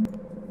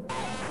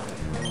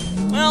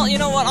 Well, you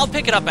know what? I'll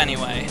pick it up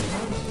anyway.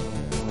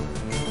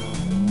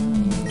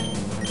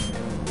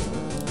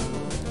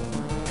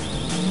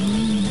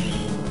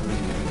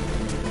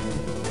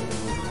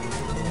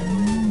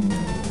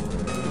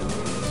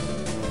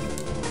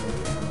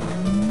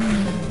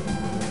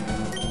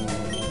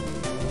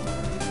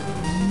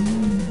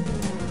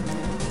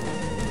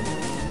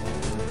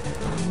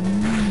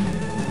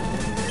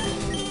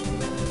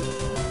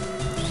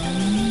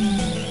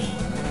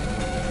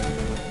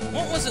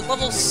 was it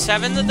level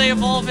 7 that they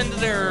evolve into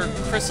their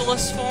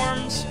chrysalis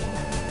forms?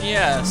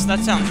 Yes, that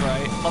sounds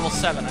right. Level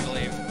 7, I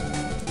believe.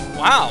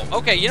 Wow,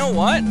 okay, you know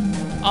what?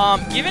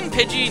 Given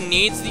Pidgey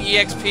needs the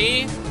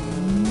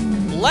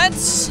EXP,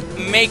 let's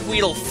make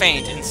Weedle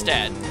faint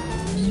instead.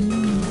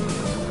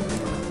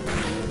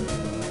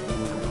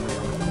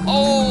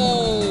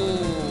 Oh,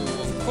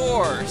 of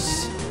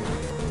course.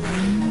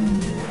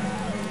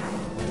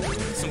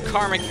 Some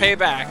karmic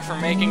payback for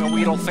making a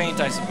Weedle faint,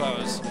 I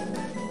suppose.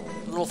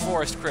 Little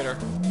forest critter.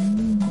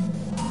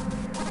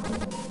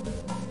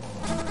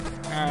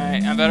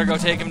 Alright, I better go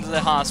take him to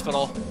the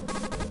hospital.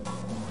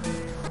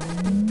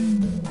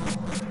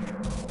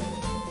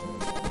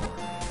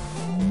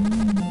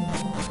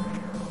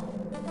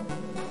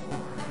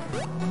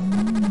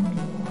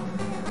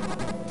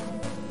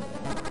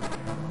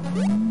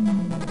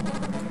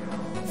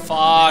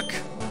 Fuck.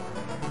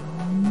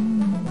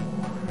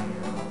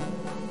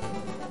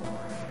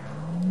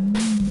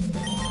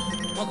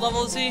 What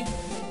level is he?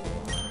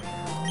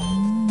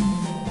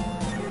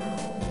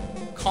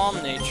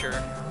 Calm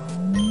nature.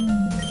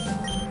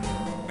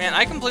 Man,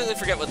 I completely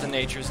forget what the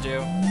natures do.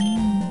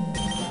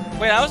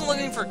 Wait, I wasn't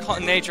looking for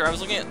nature. I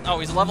was looking at... Oh,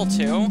 he's level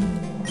 2?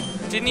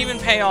 Didn't even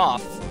pay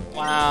off.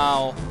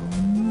 Wow.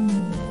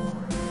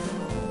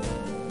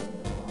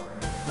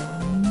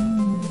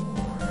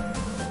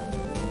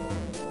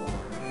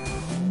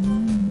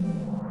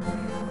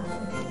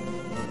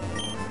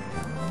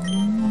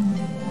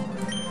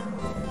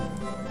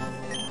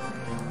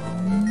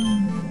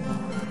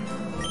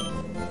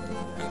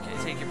 Okay,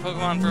 take your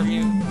Pokemon from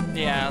you.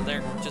 Yeah,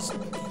 there. Just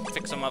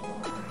fix them up.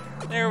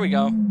 There we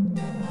go.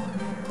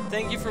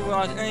 Thank you for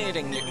watching.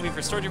 We've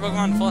restored your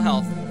Pokemon to full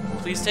health.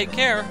 Please take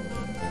care.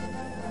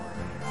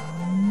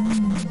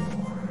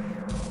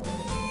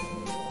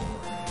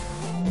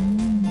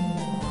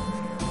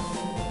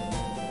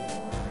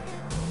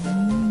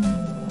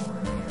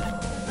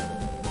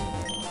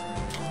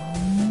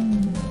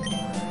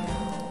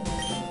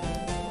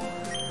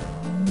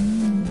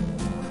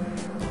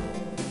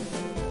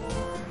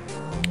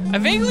 I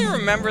vaguely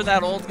remember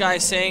that old guy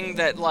saying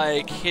that,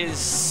 like, his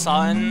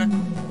son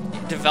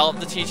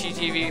developed the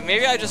TCTV.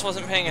 Maybe I just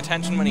wasn't paying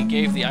attention when he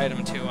gave the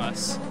item to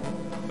us.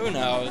 Who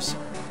knows?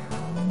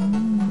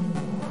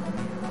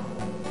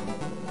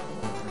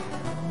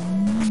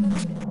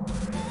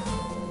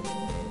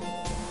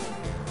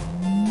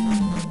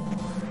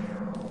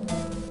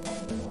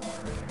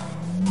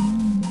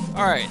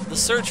 Alright, the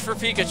search for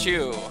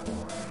Pikachu.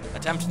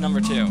 Attempt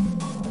number 2.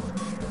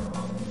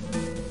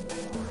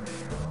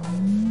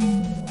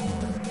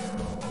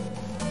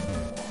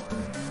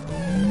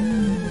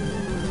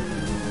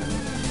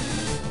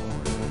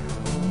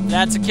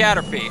 That's a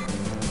Caterpie.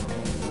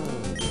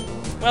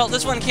 Well,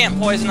 this one can't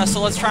poison us, so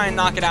let's try and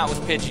knock it out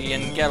with Pidgey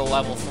and get a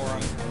level for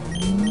him.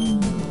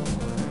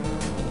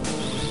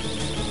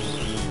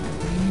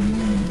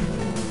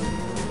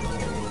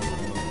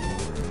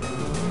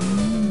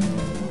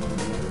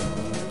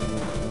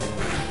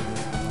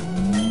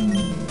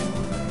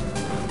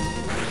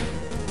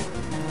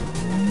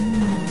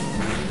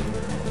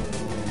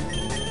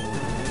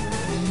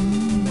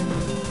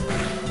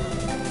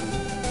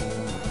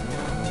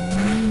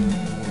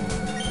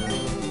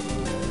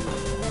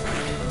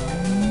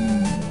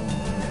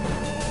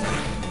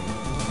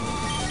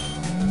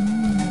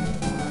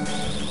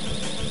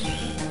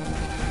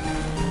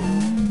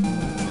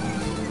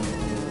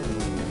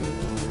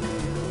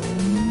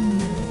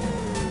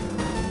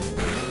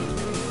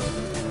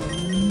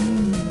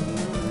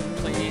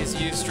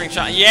 String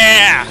shot.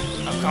 Yeah!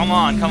 Oh, come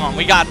on, come on.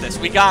 We got this.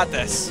 We got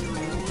this.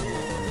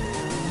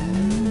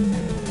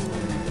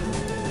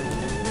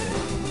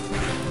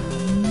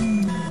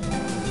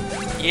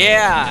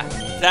 Yeah!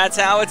 That's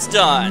how it's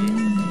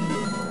done.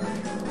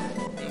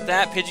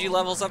 That Pidgey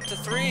levels up to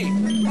 3.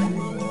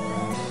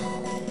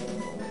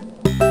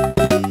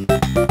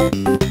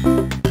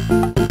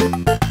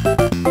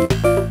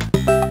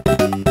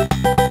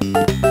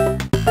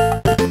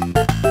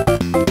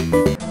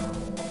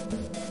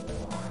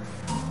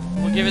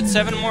 Give it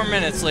 7 more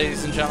minutes,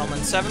 ladies and gentlemen.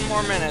 7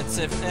 more minutes,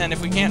 and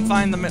if we can't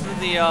find the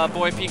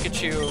boy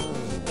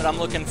Pikachu that I'm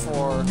looking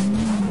for,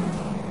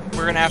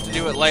 we're gonna have to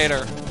do it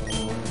later.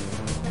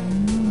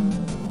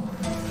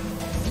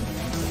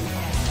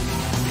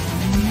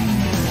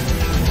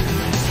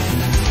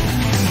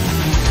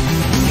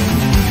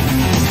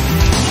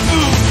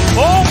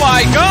 Oh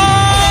my God!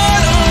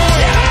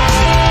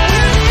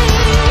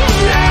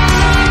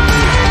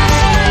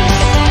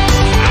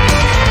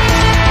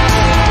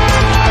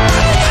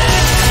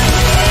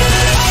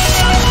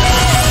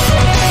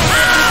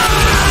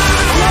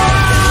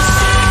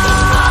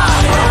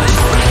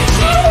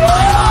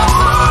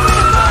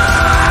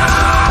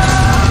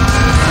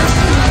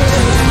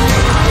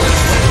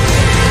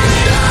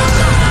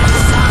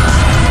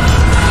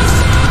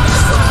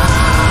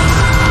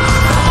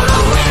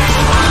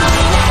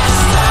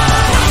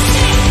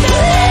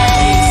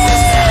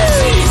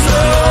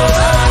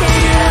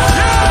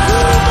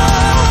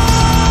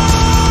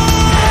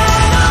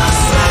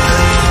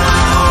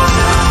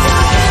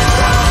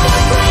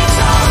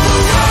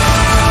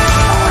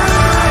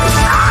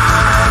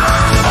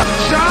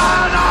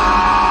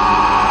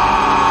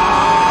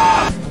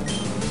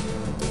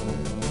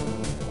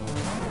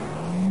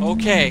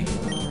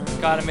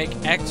 gotta make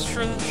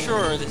extra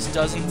sure this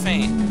doesn't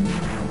faint.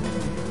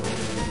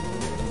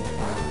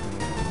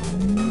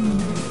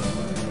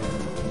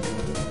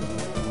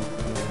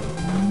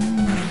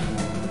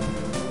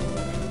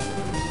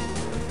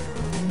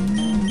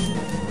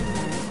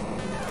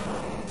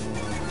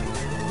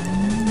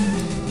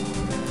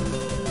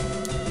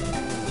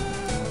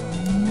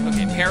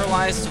 Okay,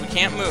 paralyzed, so we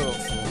can't move.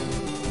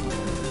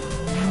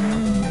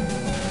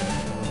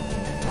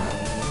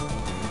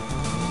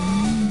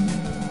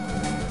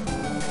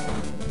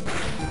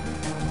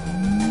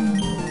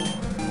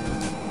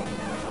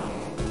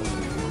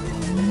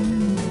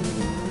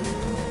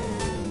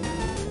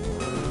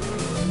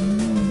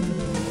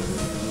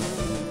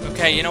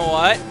 Okay, you know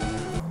what?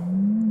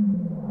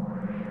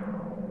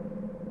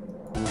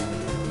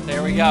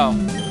 There we go.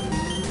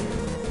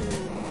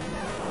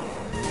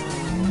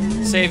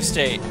 Save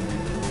state.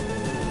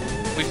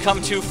 We've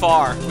come too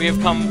far. We have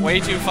come way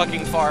too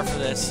fucking far for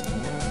this.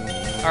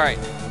 Alright.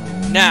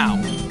 Now.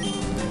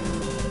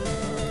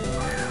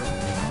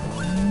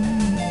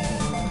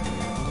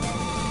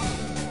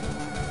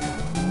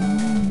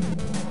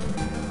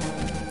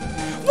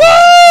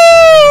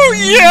 Woo!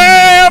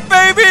 Yeah,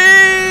 baby!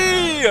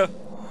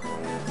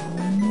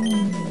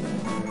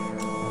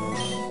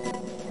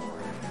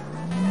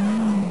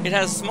 It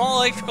has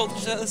small electrical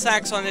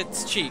sacs on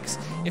its cheeks.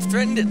 If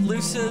threatened, it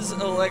looses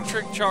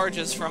electric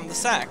charges from the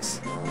sacs.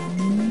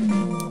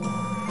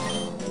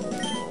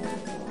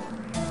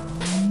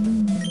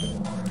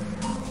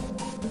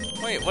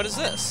 Wait, what is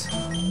this?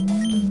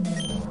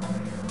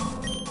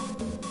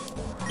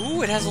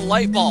 Ooh, it has a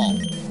light ball.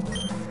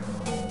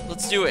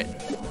 Let's do it.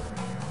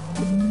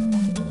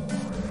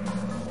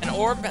 An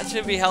orb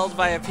to be held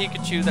by a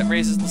Pikachu that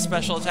raises the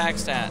special attack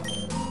stat.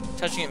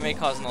 Touching it may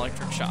cause an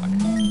electric shock.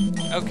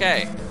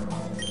 Okay.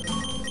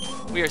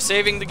 We are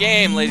saving the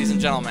game, ladies and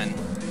gentlemen.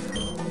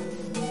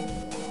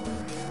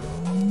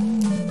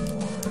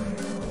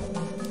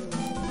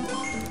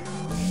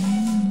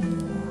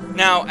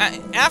 Now,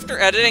 after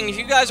editing, if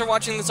you guys are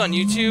watching this on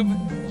YouTube,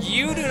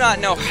 you do not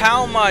know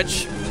how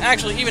much...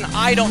 Actually, even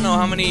I don't know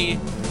how many,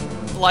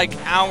 like,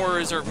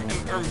 hours or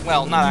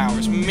well, not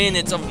hours,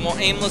 minutes of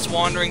aimless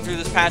wandering through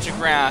this patch of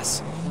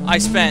grass I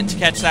spent to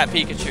catch that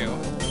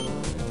Pikachu.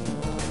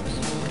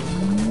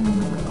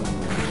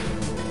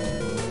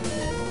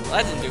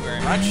 Well, that didn't do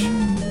very much.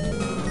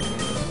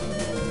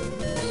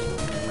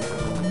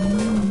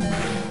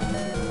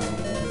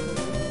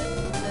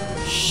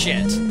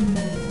 Shit.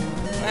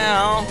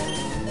 Well,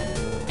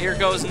 here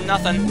goes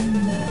nothing.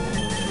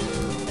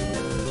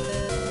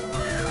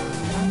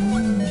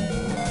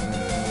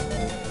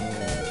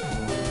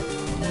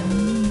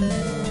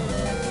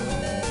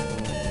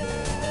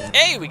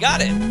 Hey, we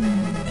got it!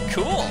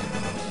 Cool!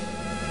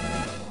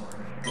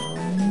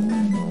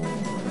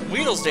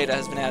 Weedle's data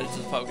has been added to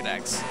the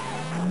Pokédex.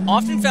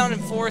 Often found in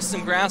forests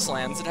and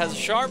grasslands, it has a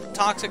sharp,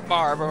 toxic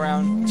barb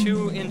around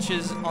 2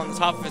 inches on the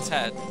top of its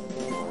head.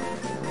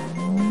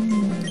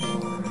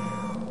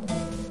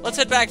 Let's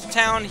head back to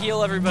town,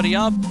 heal everybody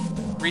up,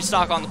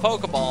 restock on the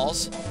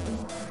Pokeballs,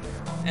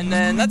 and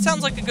then that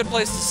sounds like a good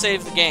place to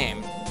save the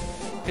game.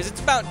 Because it's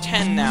about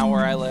 10 now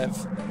where I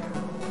live.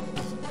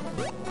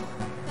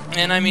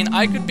 And I mean,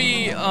 I could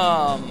be,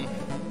 I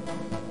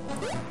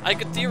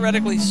could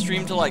theoretically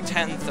stream to like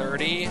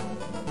 10:30,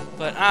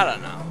 but I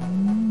don't know.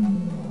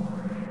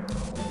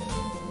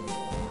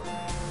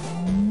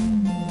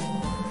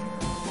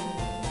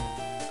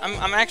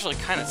 I'm actually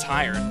kind of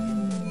tired.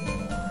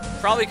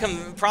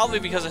 Probably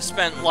because I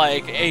spent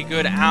like a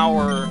good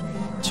hour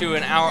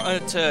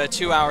to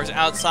 2 hours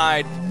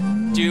outside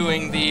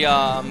doing the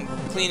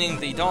cleaning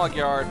the dog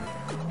yard,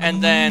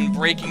 and then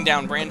breaking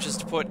down branches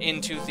to put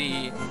into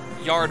the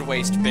yard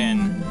waste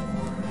bin.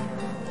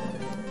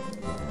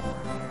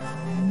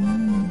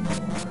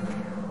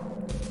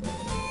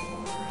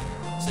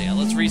 So yeah,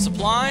 let's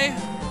resupply.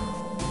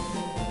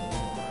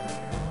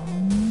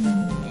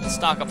 Let's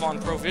stock up on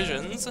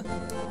provisions.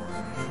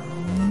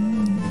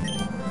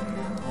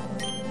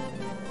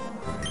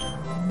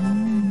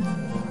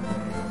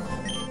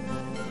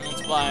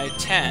 Let's buy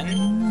 10.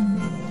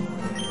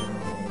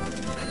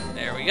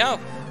 There we go.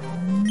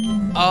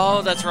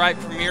 Oh, that's right.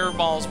 Premier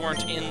balls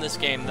weren't in this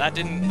game. That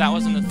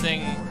wasn't a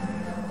thing.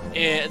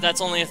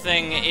 That's only a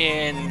thing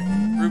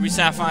in Ruby,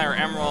 Sapphire,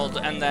 Emerald,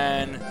 and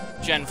then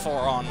Gen 4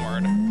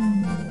 onward.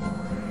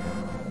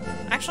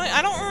 Actually,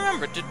 I don't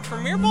remember. Did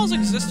Premier balls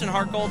exist in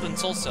Heart Gold and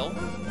Soul Silver?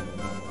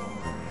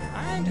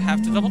 I'd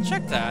have to double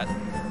check that.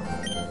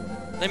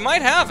 They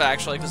might have,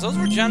 actually, because those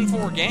were Gen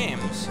 4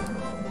 games.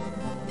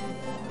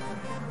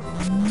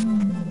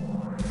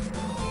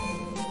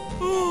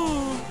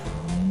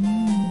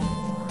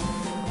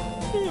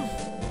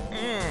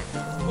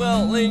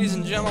 Well, ladies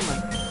and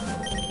gentlemen,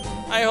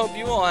 I hope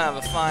you all have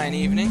a fine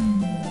evening.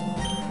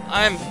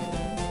 I'm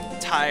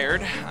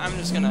tired. I'm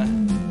just gonna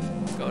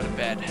go to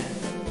bed.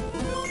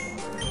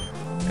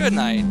 Good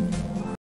night.